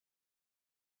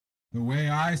The way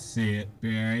I see it,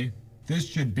 Barry, this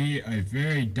should be a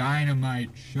very dynamite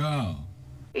show.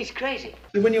 He's crazy.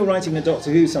 When you're writing a Doctor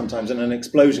Who sometimes and an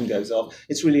explosion goes off,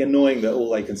 it's really annoying that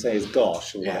all they can say is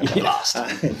gosh or whatever. Blast.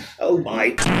 Oh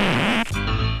my.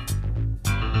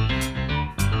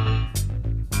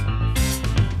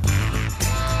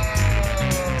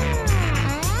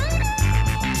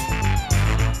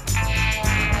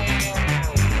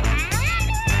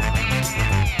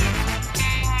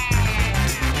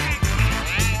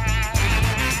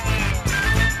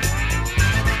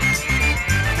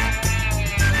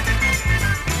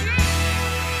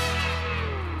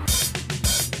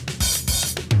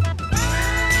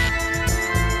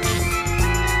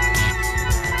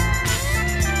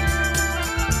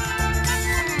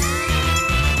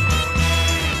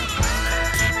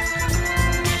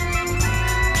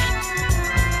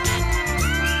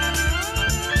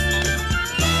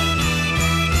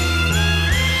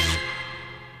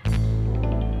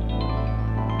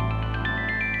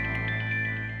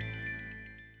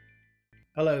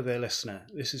 Hello there, listener.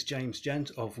 This is James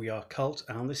Gent of We Are Cult,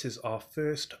 and this is our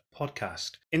first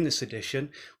podcast. In this edition,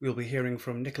 we'll be hearing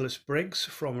from Nicholas Briggs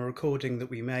from a recording that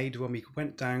we made when we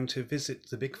went down to visit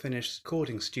the Big Finish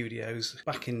recording studios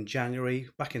back in January,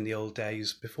 back in the old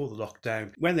days before the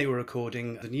lockdown, when they were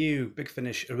recording the new Big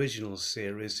Finish Originals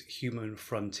series, Human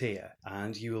Frontier.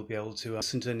 And you will be able to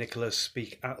listen to Nicholas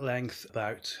speak at length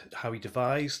about how he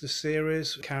devised the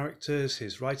series, characters,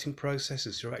 his writing process,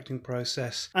 his directing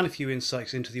process, and a few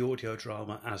insights into the audio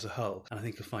drama as a whole, and I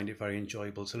think you'll find it very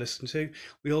enjoyable to listen to.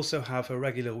 We also have a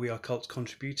regular We Are Cult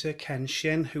contributor, Ken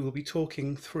Shinn, who will be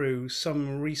talking through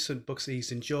some recent books that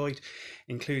he's enjoyed,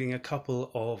 including a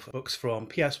couple of books from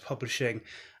PS Publishing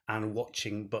and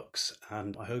Watching Books,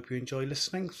 and I hope you enjoy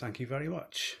listening. Thank you very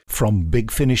much. From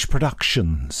Big Finish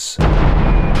Productions. 10,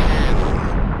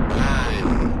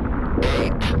 9,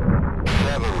 8,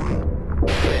 7,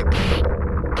 6,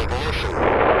 ignition.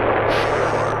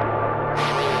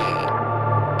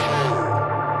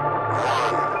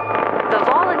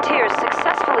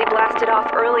 Blasted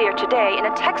off earlier today in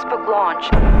a textbook launch.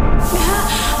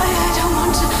 I don't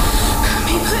want to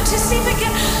be put to sleep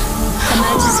again.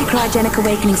 Emergency cryogenic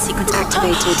awakening sequence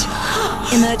activated.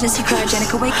 Emergency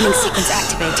cryogenic awakening sequence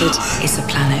activated. It's a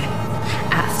planet.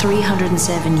 At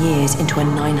 307 years into a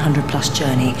 900 plus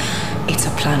journey, it's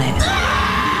a planet.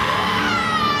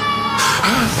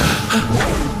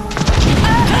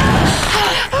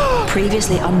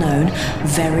 Previously unknown,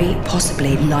 very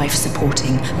possibly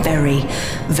life-supporting, very,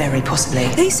 very possibly.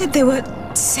 They said they were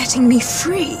setting me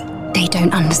free. They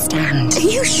don't understand. Are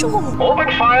you sure? Open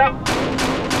fire!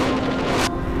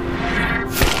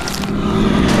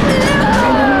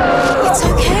 It's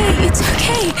okay, it's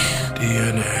okay.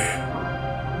 DNA.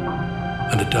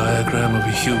 And a diagram of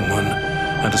a human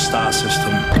and a star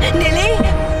system. Lily?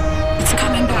 It's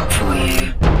coming back for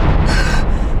you.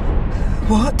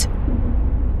 What?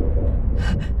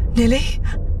 Lily?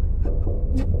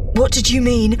 What did you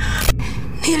mean?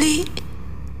 Lily?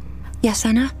 Yes,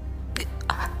 Anna?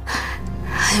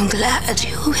 I'm glad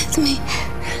you're with me.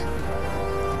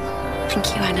 Thank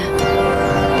you, Anna.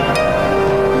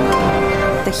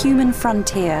 The Human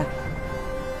Frontier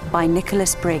by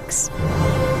Nicholas Briggs.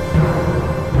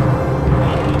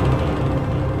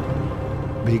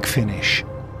 Big Finish.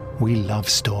 We love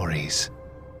stories.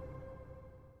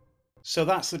 So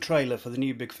that's the trailer for the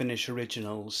new Big Finish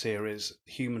original series,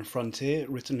 Human Frontier,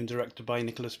 written and directed by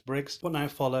Nicholas Briggs. What now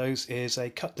follows is a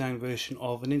cut-down version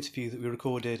of an interview that we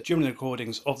recorded during the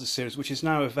recordings of the series, which is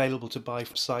now available to buy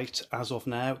from site as of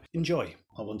now. Enjoy.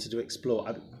 I wanted to explore.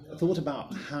 I thought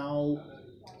about how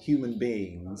human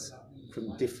beings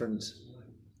from different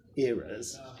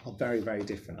eras are very, very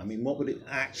different. I mean, what would it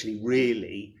actually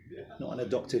really, not in a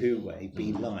Doctor Who way,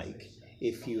 be like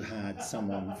if you had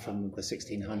someone from the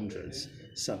 1600s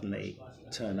suddenly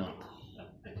turn up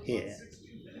here,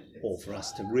 or for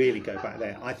us to really go back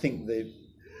there? I think that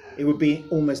it would be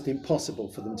almost impossible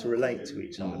for them to relate to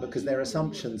each other because their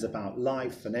assumptions about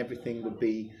life and everything would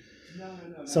be.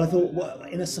 So I thought, well,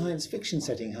 in a science fiction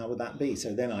setting, how would that be?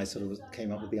 So then I sort of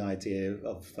came up with the idea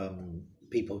of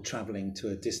people travelling to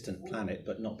a distant planet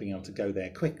but not being able to go there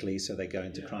quickly, so they go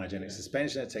into cryogenic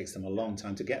suspension. It takes them a long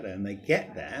time to get there, and they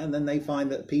get there and then they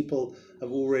find that people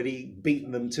have already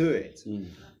beaten them to it.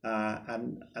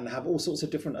 And have all sorts of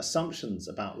different assumptions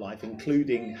about life,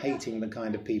 including hating the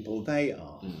kind of people they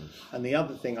are. And the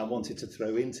other thing I wanted to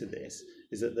throw into this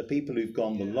is that the people who've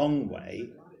gone the long way,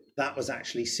 that was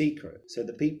actually secret. So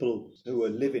the people who are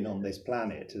living on this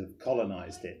planet, who have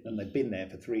colonized it, and they've been there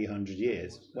for 300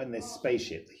 years, when this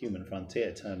spaceship, the Human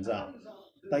Frontier, turns up,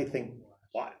 they think,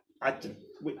 well,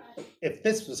 if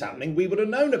this was happening, we would have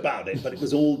known about it, but it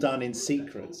was all done in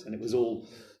secret, and it was all,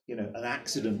 you know, an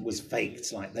accident was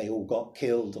faked, like they all got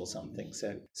killed or something.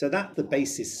 So that's the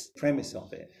basis premise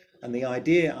of it. And the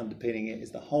idea underpinning it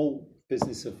is the whole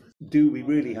business of, do we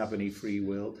really have any free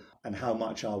will, and how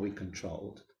much are we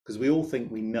controlled? Because we all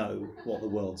think we know what the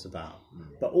world's about.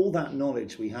 But all that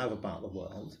knowledge we have about the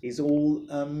world is all,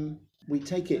 we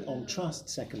take it on trust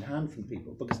secondhand from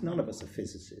people, because none of us are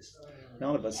physicists.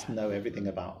 None of us know everything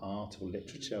about art or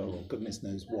literature or goodness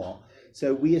knows what.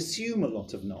 So we assume a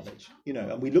lot of knowledge, you know,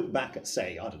 and we look back at,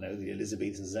 say, I don't know, the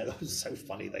Elizabethans and say, oh, it's so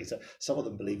funny. They said some of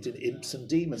them believed in imps and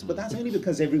demons, but that's only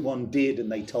because everyone did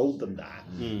and they told them that.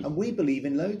 And we believe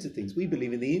in loads of things. We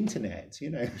believe in the internet,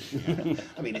 you know.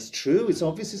 I mean, it's true, it's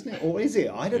obvious, isn't it? Or is it?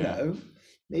 I don't know.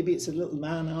 Maybe it's a little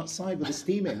man outside with a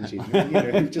steam engine, you know,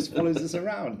 who just follows us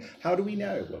around. How do we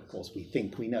know? Well, of course, we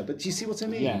think we know. But do you see what I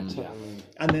mean? Yeah.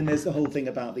 And then there's the whole thing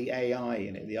about the AI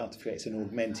in it. The artificial, it's an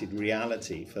augmented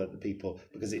reality for the people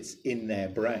because it's in their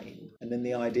brain. And then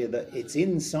the idea that it's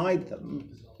inside them,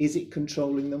 is it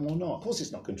controlling them or not? Of course,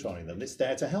 it's not controlling them. It's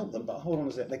there to help them. But hold on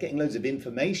a second. They're getting loads of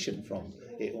information from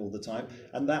it all the time.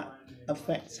 And that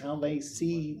affects how they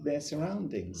see their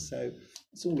surroundings. So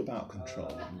it's all about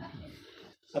control.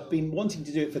 I've been wanting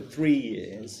to do it for 3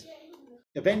 years.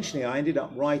 Eventually, I ended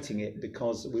up writing it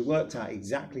because we worked out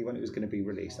exactly when it was going to be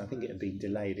released. I think it had been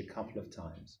delayed a couple of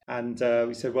times. And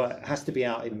we said, well, it has to be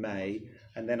out in May.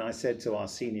 And then I said to our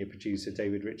senior producer,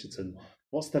 David Richardson,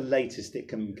 what's the latest it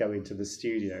can go into the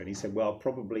studio? And he said, well,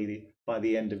 probably by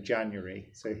the end of January.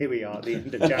 So here we are at the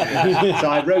end of January. So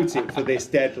I wrote it for this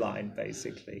deadline,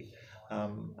 basically.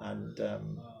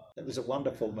 It was a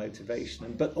wonderful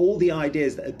motivation. But all the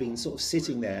ideas that had been sort of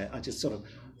sitting there, I just sort of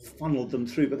funneled them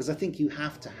through, because I think you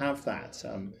have to have that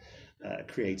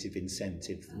creative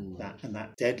incentive,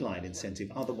 that deadline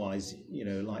incentive. Otherwise, you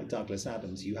know, like Douglas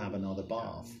Adams, you have another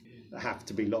Bath. I have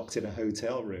to be locked in a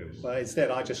hotel room. But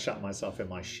instead, I just shut myself in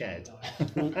my shed. I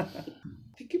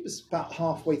think it was about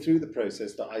halfway through the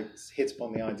process that I hit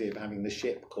upon the idea of having the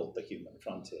ship called the Human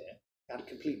Frontier. Had a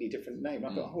completely different name.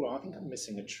 I thought, hold on, I think I'm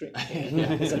missing a trick here.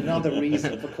 There's another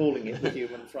reason for calling it the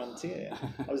Human Frontier.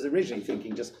 I was originally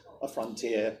thinking just a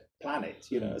frontier planet,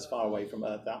 you know, as far away from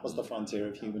Earth. That was the frontier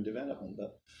of human development.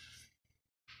 But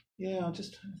yeah, I'm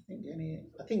just trying to think.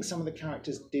 I think some of the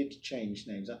characters did change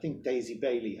names. I think Daisy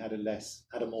Bailey had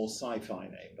a more sci-fi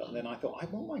name. But then I thought, I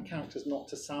want my characters not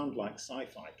to sound like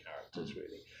sci-fi characters,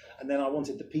 really. And then I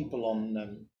wanted the people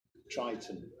on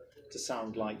Triton to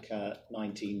sound like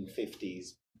 1950s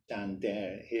Dan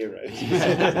Dare heroes.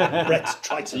 Rex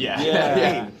Triton.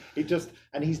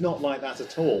 And he's not like that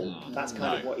at all. That's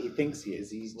kind of what he thinks he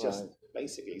is. He's just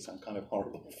basically some kind of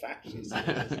horrible fascist.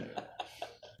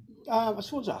 I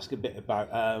just want to ask a bit about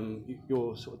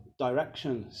your sort of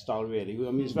direction style, really.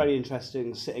 I mean, it's very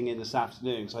interesting sitting in this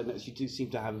afternoon, because I noticed you do seem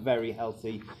to have a very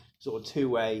healthy sort of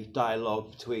two-way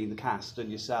dialogue between the cast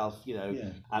and yourself, you know,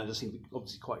 and it does seem to be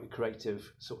obviously quite a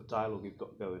creative sort of dialogue you've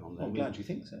got going on there. I'm glad you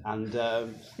think so. And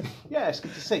yeah, it's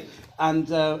good to see.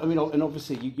 And I mean, and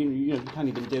obviously you've kind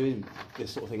of been doing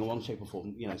this sort of thing in one shape or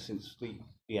form, you know, since the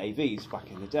AVs back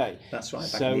in the day. That's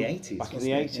right, back in the 80s. Back in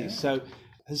the 80s. Yeah. So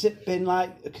has it been like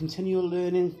a continual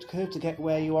learning curve to get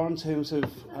where you are in terms of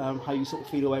how you sort of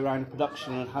feel your way around the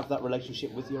production and have that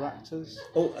relationship with your actors?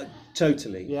 Oh,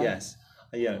 totally, yes.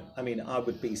 Yeah, I mean, I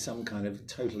would be some kind of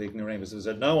total ignoramus who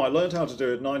said, no, I learned how to do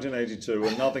it in 1982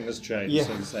 and nothing has changed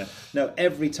since then. No,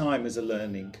 every time is a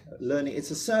learning.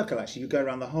 It's a circle, actually. You go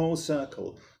around the whole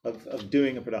circle of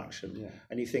doing a production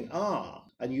and you think,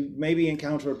 and you maybe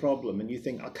encounter a problem and you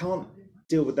think, I can't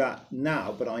deal with that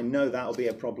now, but I know that'll be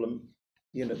a problem,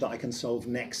 you know, that I can solve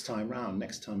next time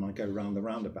I go round the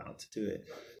roundabout to do it.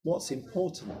 What's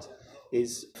important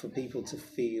is for people to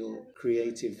feel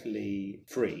creatively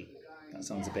free. That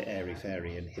sounds a bit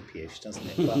airy-fairy and hippie-ish,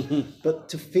 doesn't it? But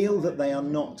to feel that they are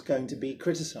not going to be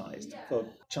criticised for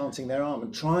chancing their arm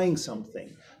and trying something,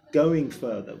 going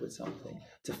further with something,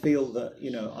 to feel that,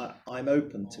 you know, I'm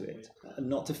open to it, and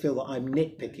not to feel that I'm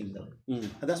nitpicking them.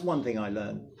 And that's one thing I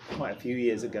learned quite a few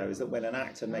years ago, is that when an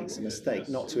actor makes a mistake,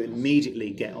 not to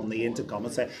immediately get on the intercom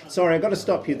and say, sorry, I've got to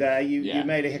stop you there, you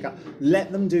made a hiccup.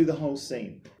 Let them do the whole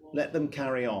scene. Let them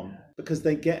carry on, because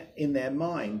they get in their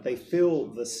mind, they feel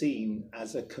the scene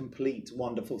as a complete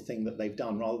wonderful thing that they've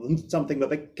done, rather than something that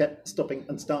they kept stopping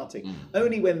and starting.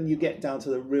 Only when you get down to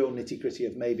the real nitty-gritty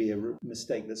of maybe a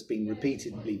mistake that's been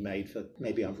repeatedly made, for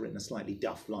maybe I've written a slightly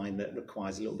duff line that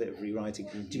requires a little bit of rewriting,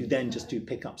 do you then just do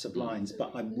pickups of lines.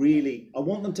 But I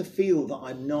want them to feel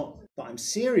that I'm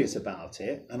serious about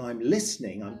it, and I'm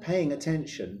listening, I'm paying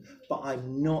attention, but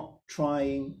I'm not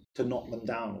trying to knock them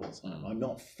down all the time. I'm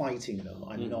not fighting them.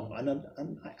 I'm not.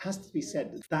 And it has to be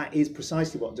said that is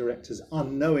precisely what directors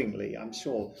unknowingly, I'm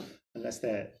sure, unless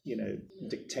they're,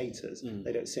 dictators,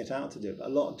 they don't set out to do it. But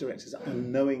a lot of directors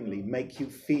unknowingly make you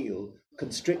feel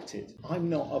constricted. I'm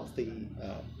not of the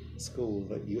school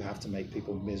that you have to make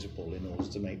people miserable in order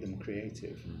to make them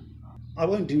creative. I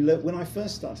won't do when I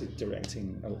first started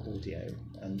directing audio,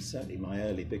 and certainly my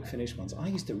early Big Finish ones, I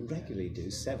used to regularly do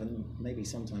 7, maybe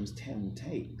sometimes 10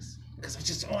 takes,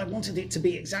 because I wanted it to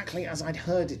be exactly as I'd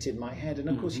heard it in my head. And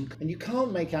of course, you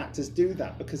can't make actors do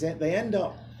that, because they end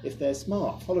up, if they're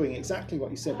smart, following exactly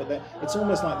what you said, but it's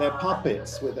almost like they're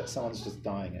puppets someone's just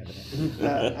dying over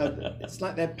there. It's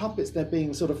like they're puppets, they're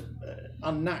being sort of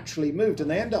unnaturally moved,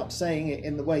 and they end up saying it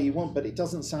in the way you want, but it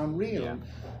doesn't sound real. Yeah.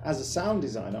 As a sound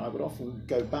designer, I would often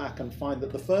go back and find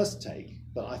that the first take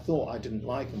that I thought I didn't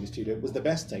like in the studio was the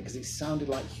best take, because it sounded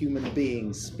like human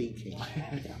beings speaking,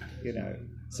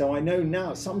 So I know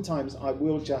now, sometimes I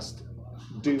will just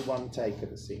do one take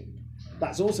of a scene.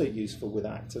 That's also useful with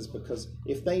actors, because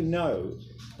if they know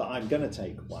that I'm going to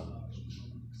take one,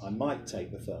 I might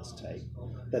take the first take,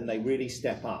 then they really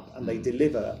step up and they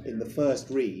deliver in the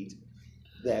first read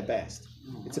their best.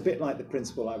 It's a bit like the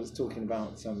principle I was talking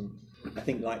about. I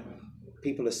think like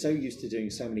people are so used to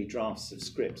doing so many drafts of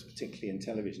scripts, particularly in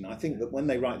television. I think that when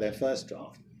they write their first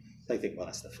draft, they think, well,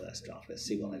 that's the first draft, let's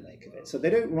see what I make of it. So they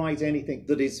don't write anything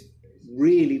that is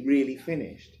really, really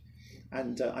finished.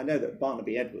 And I know that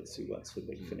Barnaby Edwards, who works for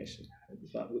Big Finish,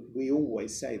 but we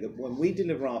always say that when we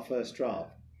deliver our first draft,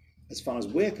 as far as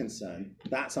we're concerned,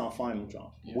 that's our final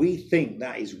draft. Yeah. We think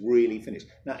that is really finished.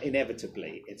 Now,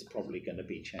 inevitably, it's probably going to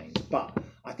be changed. But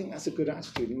I think that's a good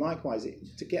attitude. And likewise,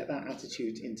 to get that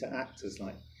attitude into actors,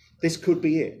 like, this could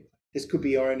be it. This could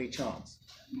be your only chance.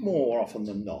 More often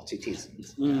than not, it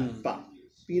isn't. But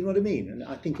you know what I mean? And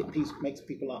I think it makes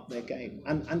people up their game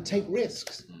and take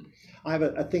risks. I have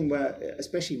a thing where,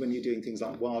 especially when you're doing things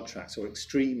like wild tracks or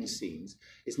extreme scenes,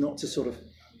 is not to sort of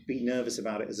be nervous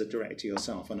about it as a director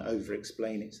yourself and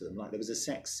over-explain it to them. Like there was a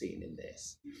sex scene in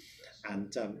this,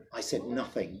 and I said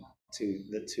nothing to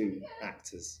the 2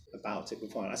 actors about it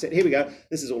before. I said, here we go,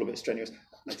 this is all a bit strenuous.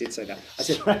 I did say that. I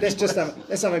said,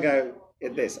 let's have a go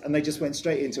at this. And they just went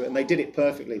straight into it, and they did it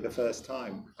perfectly the first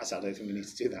time. I said, I don't think we need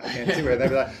to do that again. They were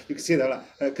like, you can see they were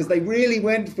like, because they really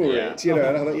went for it, And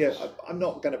I thought, I'm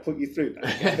not going to put you through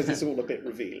that because it's all a bit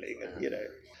revealing, and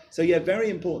So very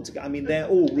important they're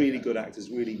all really good actors,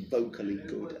 really vocally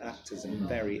good actors, and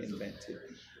very inventive.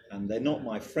 And they're not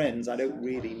my friends. I don't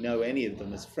really know any of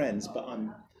them as friends, but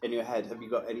I'm... In your head, have you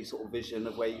got any sort of vision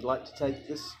of where you'd like to take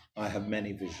this? I have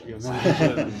many visions.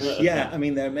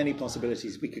 There are many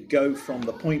possibilities. We could go from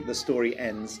the point the story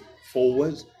ends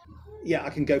forward. Yeah,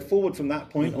 I can go forward from that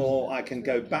point, or I can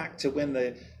go back to when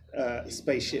the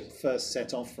spaceship first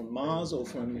set off from Mars, or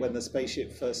from when the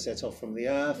spaceship first set off from the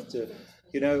Earth to...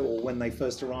 or when they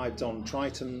first arrived on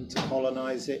Triton to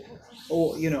colonize it,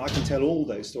 or, I can tell all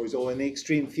those stories, or in the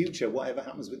extreme future, whatever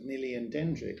happens with Millie and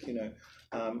Dendrick,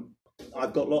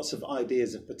 I've got lots of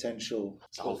ideas of potential.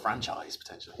 It's a whole franchise,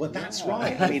 potentially. Well, that's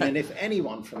right. And if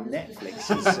anyone from Netflix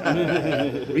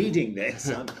is reading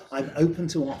this, I'm open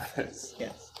to offers,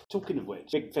 yes. Talking of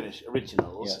which, Big Finish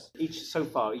originals, yes.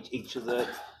 Each of the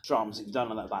dramas that you've done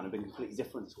on that band have been completely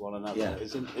different to one another. Yeah.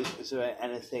 Is there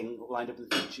anything lined up in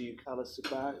the future you tell us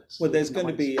about? Well, there's going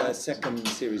to be a second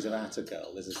series of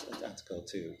Atagirl. There's Atagirl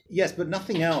 2. Yes, but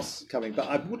nothing else coming. But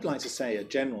I would like to say a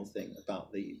general thing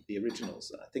about the originals.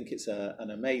 I think it's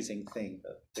an amazing thing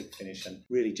that Big Finish and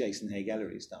really Jason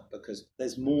Haig-Ellery's done, because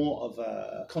there's more of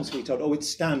a constantly told, it's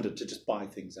standard to just buy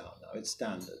things out now. It's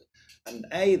standard. And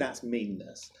A, that's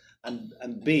meanness.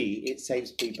 And B, it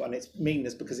saves people, and it's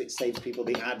meanness because it saves people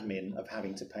the admin of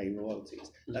having to pay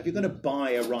royalties. Now, if you're going to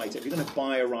buy a writer, if you're going to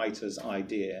buy a writer's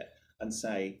idea and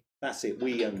say, that's it,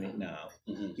 we own it now,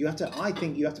 I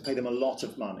think you have to pay them a lot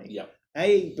of money. Yep.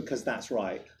 A, because that's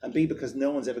right, and B, because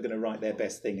no one's ever going to write their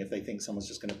best thing if they think someone's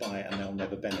just going to buy it and they'll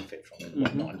never benefit from it,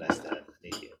 well, not unless they're an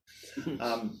idiot.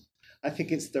 I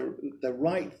think it's the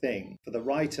right thing for the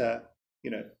writer,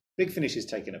 Big Finish is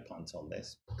taking a punt on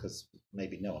this because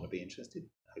maybe no one will be interested.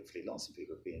 Hopefully lots of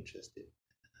people will be interested.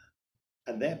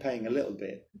 And they're paying a little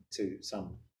bit to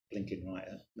some blinking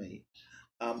writer, me.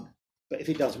 But if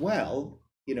it does well,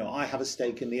 I have a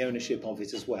stake in the ownership of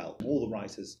it as well. All the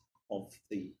writers of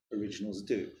the originals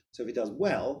do. So if it does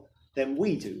well, then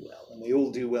we do well, and we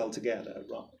all do well together,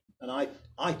 right? And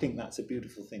I think that's a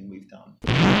beautiful thing we've done.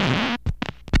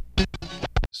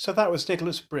 So that was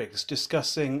Nicholas Briggs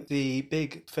discussing the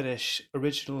Big Finish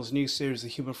Originals new series, The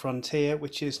Human Frontier,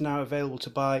 which is now available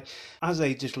to buy as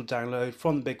a digital download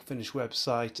from the Big Finish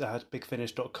website at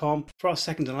bigfinish.com. For our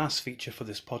second and last feature for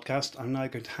this podcast, I'm now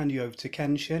going to hand you over to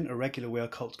Ken Shinn, a regular We Are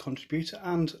Cult contributor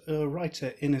and a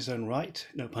writer in his own right,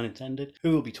 no pun intended, who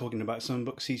will be talking about some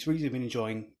books he's really been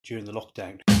enjoying during the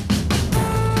lockdown.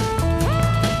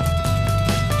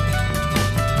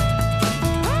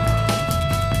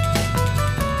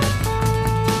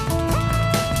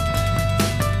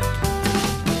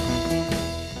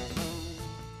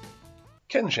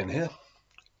 Ken Shinn here.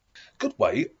 Good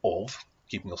way of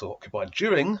keeping yourself occupied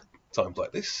during times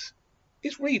like this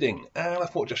is reading, and I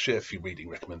thought I'd just share a few reading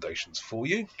recommendations for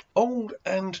you, old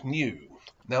and new.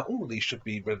 Now all of these should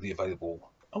be readily available.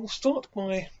 I will start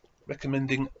by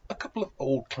recommending a couple of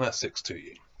old classics to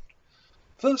you.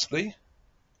 Firstly,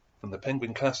 from the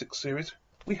Penguin Classics series,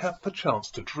 we have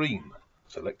Perchance to Dream,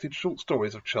 selected short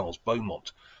stories of Charles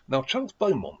Beaumont. Now Charles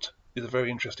Beaumont is a very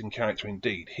interesting character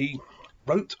indeed. He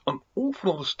wrote an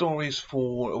awful lot of stories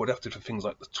for, or adapted for things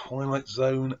like The Twilight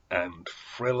Zone and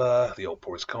Thriller, the old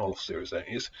Boris Karloff series that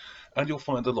is, and you'll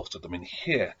find a lot of them in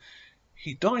here.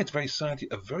 He died very sadly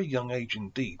at a very young age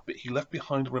indeed, but he left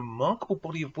behind a remarkable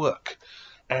body of work,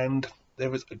 and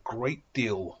there is a great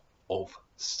deal of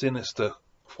sinister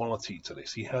quality to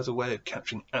this. He has a way of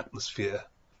capturing atmosphere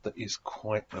that is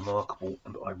quite remarkable,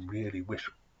 and I really wish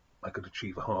I could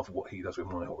achieve half of what he does with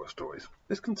my horror stories.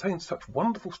 This contains such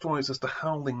wonderful stories as The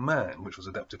Howling Man, which was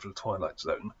adapted for The Twilight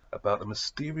Zone, about a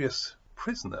mysterious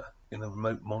prisoner in a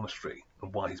remote monastery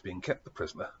and why he's being kept the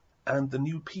prisoner, and The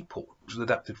New People, which was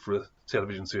adapted for a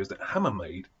television series that Hammer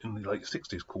made in the late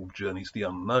 60s called Journeys to the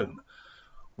Unknown,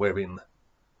 wherein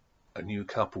a new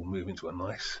couple move into a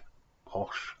nice,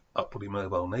 posh, upwardly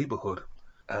mobile neighbourhood,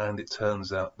 and it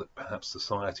turns out that perhaps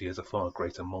society is a far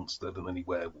greater monster than any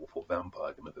werewolf or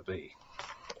vampire can ever be.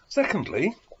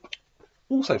 Secondly,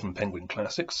 also from Penguin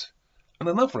Classics, and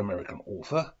another American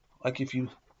author, I give you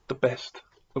the best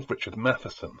of Richard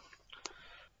Matheson.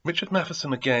 Richard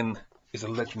Matheson, again, is a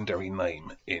legendary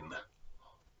name in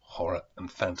horror and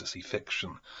fantasy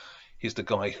fiction. He's the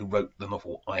guy who wrote the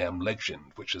novel I Am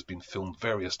Legend, which has been filmed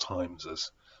various times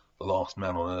as The Last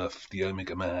Man on Earth, The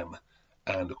Omega Man,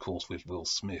 and of course with Will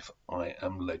Smith, I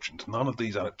Am Legend. None of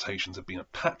these adaptations have been a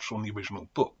patch on the original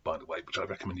book, by the way, which I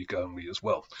recommend you go and read as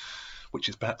well, which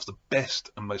is perhaps the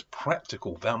best and most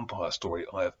practical vampire story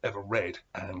I have ever read,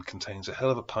 and contains a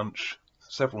hell of a punch,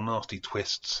 several nasty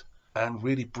twists, and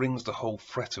really brings the whole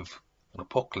threat of an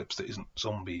apocalypse that isn't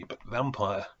zombie but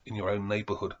vampire in your own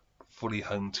neighbourhood fully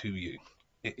home to you.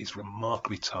 It is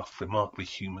remarkably tough, remarkably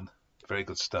human, very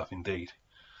good stuff indeed.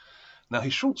 Now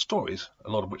his short stories, a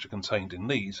lot of which are contained in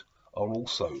these, are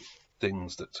also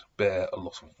things that bear a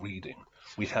lot of reading.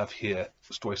 We have here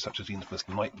stories such as the infamous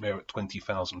Nightmare at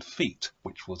 20,000 Feet,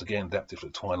 which was again adapted for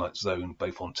The Twilight Zone,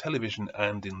 both on television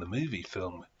and in the movie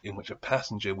film, in which a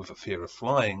passenger with a fear of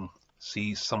flying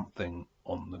sees something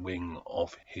on the wing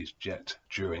of his jet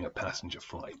during a passenger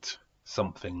flight.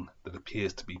 Something that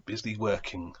appears to be busily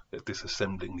working at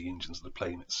disassembling the engines of the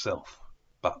plane itself.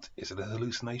 But is it a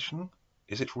hallucination?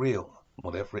 Is it real?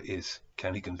 Whatever it is,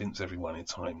 can he convince everyone in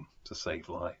time to save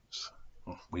lives?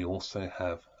 We also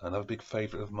have another big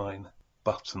favourite of mine,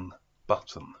 Button.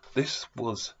 This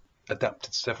was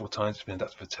adapted several times. It's been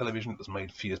adapted for television. It was made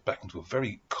a few years back into a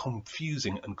very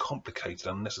confusing and complicated,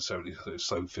 unnecessarily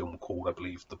so film called, I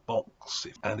believe, The Box.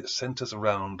 And it centres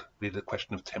around really the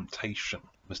question of temptation.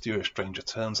 A mysterious stranger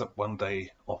turns up one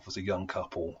day, offers a young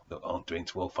couple that aren't doing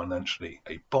too well financially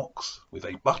a box with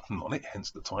a button on it,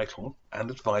 hence the title, and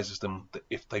advises them that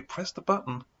if they press the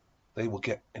button, they will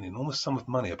get an enormous sum of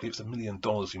money. I believe it's $1 million in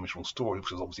the original story,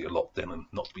 which is obviously a lot then and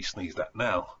not to be sneezed at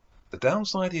now. The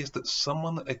downside is that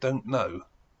someone that they don't know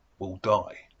will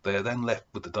die. They are then left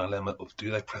with the dilemma of do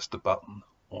they press the button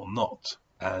or not,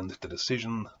 and the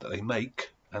decision that they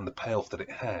make and the payoff that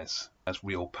it has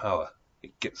real power.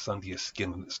 It gets under your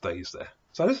skin and it stays there.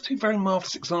 So those are two very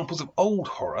marvellous examples of old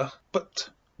horror, but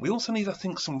we also need, I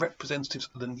think, some representatives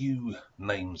of the new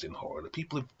names in horror, the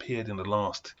people who have appeared in the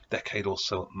last decade or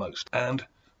so at most. And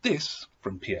this,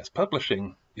 from PS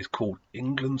Publishing, is called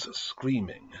England's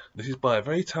Screaming. This is by a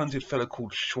very talented fellow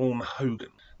called Sean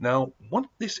Hogan. Now, what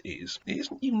this is, it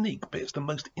isn't unique, but it's the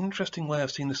most interesting way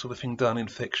I've seen this sort of thing done in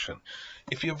fiction.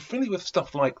 If you're familiar with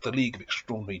stuff like The League of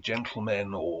Extraordinary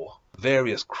Gentlemen or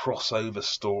various crossover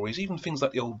stories, even things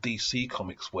like the old DC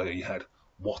comics where you had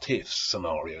what-if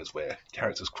scenarios where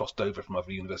characters crossed over from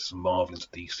other universes of Marvel into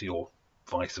DC or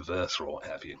vice versa or what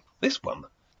have you. This one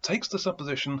takes the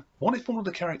supposition, what if all of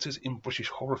the characters in British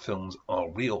horror films are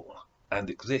real and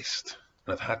exist?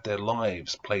 and have had their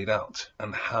lives played out,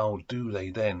 and how do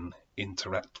they then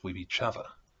interact with each other?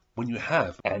 When you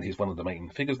have, and he's one of the main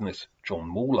figures in this, John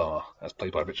Maular, as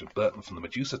played by Richard Burton from The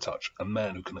Medusa Touch, a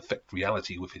man who can affect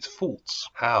reality with his thoughts,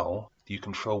 how do you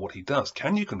control what he does?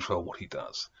 Can you control what he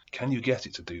does? Can you get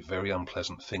it to do very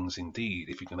unpleasant things indeed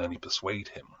if you can only persuade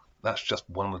him? That's just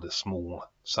one of the small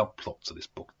subplots of this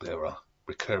book. There are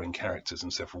recurring characters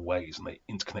in several ways, and they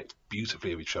interconnect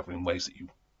beautifully with each other in ways that you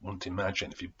wouldn't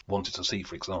imagine if you wanted to see,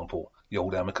 for example, the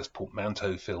old Amicus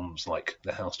Portmanteau films like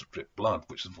The House That Dripped Blood,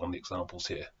 which is one of the examples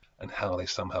here, and how they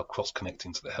somehow cross-connect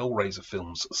into the Hellraiser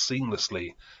films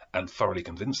seamlessly and thoroughly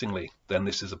convincingly. Then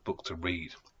this is a book to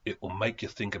read. It will make you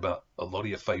think about a lot of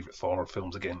your favourite horror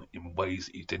films again in ways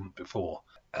that you didn't before,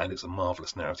 and it's a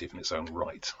marvellous narrative in its own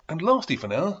right. And lastly for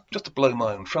now, just to blow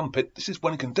my own trumpet, this is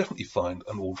one you can definitely find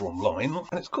an order online,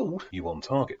 and it's called You on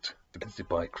Target, edited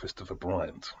by Christopher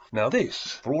Bryant. Now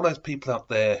this, for all those people out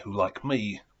there who, like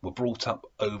me, were brought up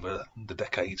over the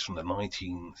decades from the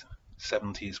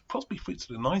 1970s, possibly through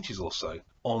to the 90s or so,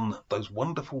 on those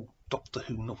wonderful Doctor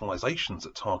Who novelisations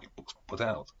that Target Books put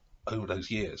out over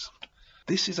those years.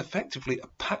 This is effectively a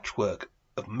patchwork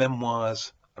of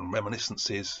memoirs and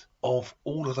reminiscences of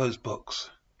all of those books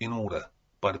in order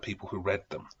by the people who read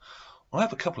them. I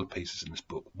have a couple of pieces in this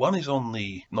book. One is on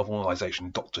the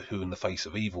novelisation Doctor Who in the Face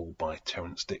of Evil by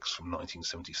Terence Dicks from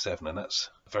 1977, and that's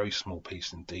a very small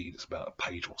piece indeed. It's about a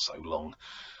page or so long,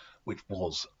 which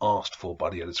was asked for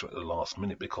by the editor at the last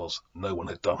minute because no one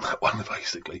had done that one,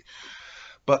 basically.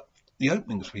 But the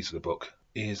opening piece of the book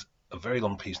is a very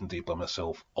long piece indeed by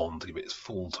myself on, to give it its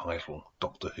full title,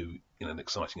 Doctor Who in an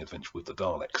Exciting Adventure with the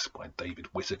Daleks by David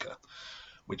Whittaker,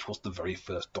 which was the very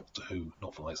first Doctor Who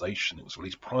novelisation. It was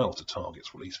released prior to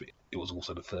Target's release, but it was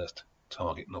also the first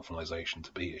Target novelisation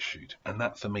to be issued. And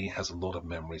that for me has a lot of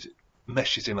memories. It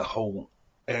meshes in a whole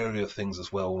area of things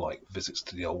as well, like visits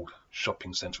to the old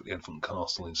shopping centre at the Elephant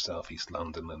Castle in South East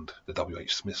London and the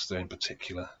W.H. Smiths there in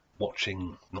particular.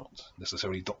 Watching not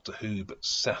necessarily Doctor Who, but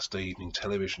Saturday evening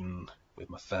television with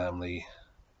my family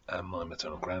and my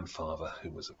maternal grandfather,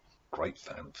 who was a great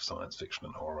fan of science fiction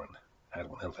and horror and had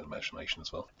one hell of an imagination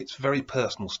as well. It's very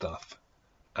personal stuff,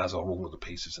 as are all of the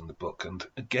pieces in the book, and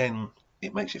again,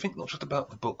 it makes you think not just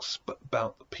about the books, but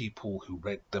about the people who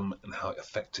read them and how it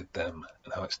affected them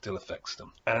and how it still affects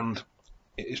them. And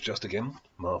it is just, again,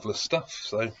 marvellous stuff.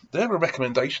 So there are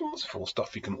recommendations for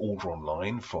stuff you can order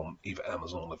online from either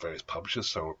Amazon or the various publishers.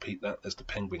 So I'll repeat that. There's the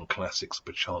Penguin Classics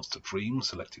Perchance to Dream,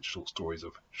 selected short stories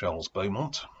of Charles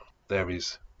Beaumont. There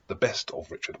is The Best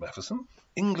of Richard Matheson.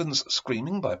 England's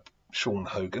Screaming by Sean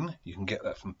Hogan. You can get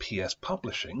that from PS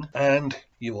Publishing. And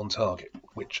You on Target,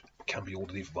 which can be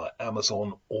ordered either by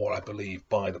Amazon or, I believe,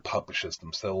 by the publishers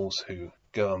themselves, who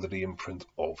go under the imprint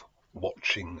of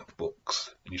Watching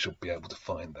Books, and you should be able to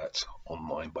find that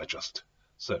online by just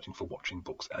searching for Watching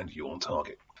Books and You on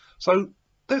Target. So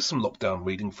there's some lockdown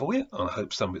reading for you, and I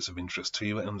hope some of it's of interest to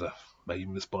you, and maybe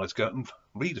even inspired to go out and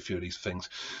read a few of these things.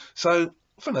 So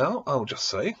for now, I'll just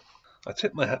say I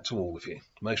tip my hat to all of you,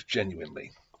 most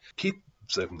genuinely. Keep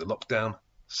observing the lockdown,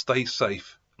 stay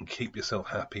safe, and keep yourself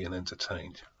happy and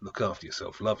entertained. Look after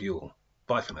yourself. Love you all.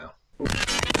 Bye for now.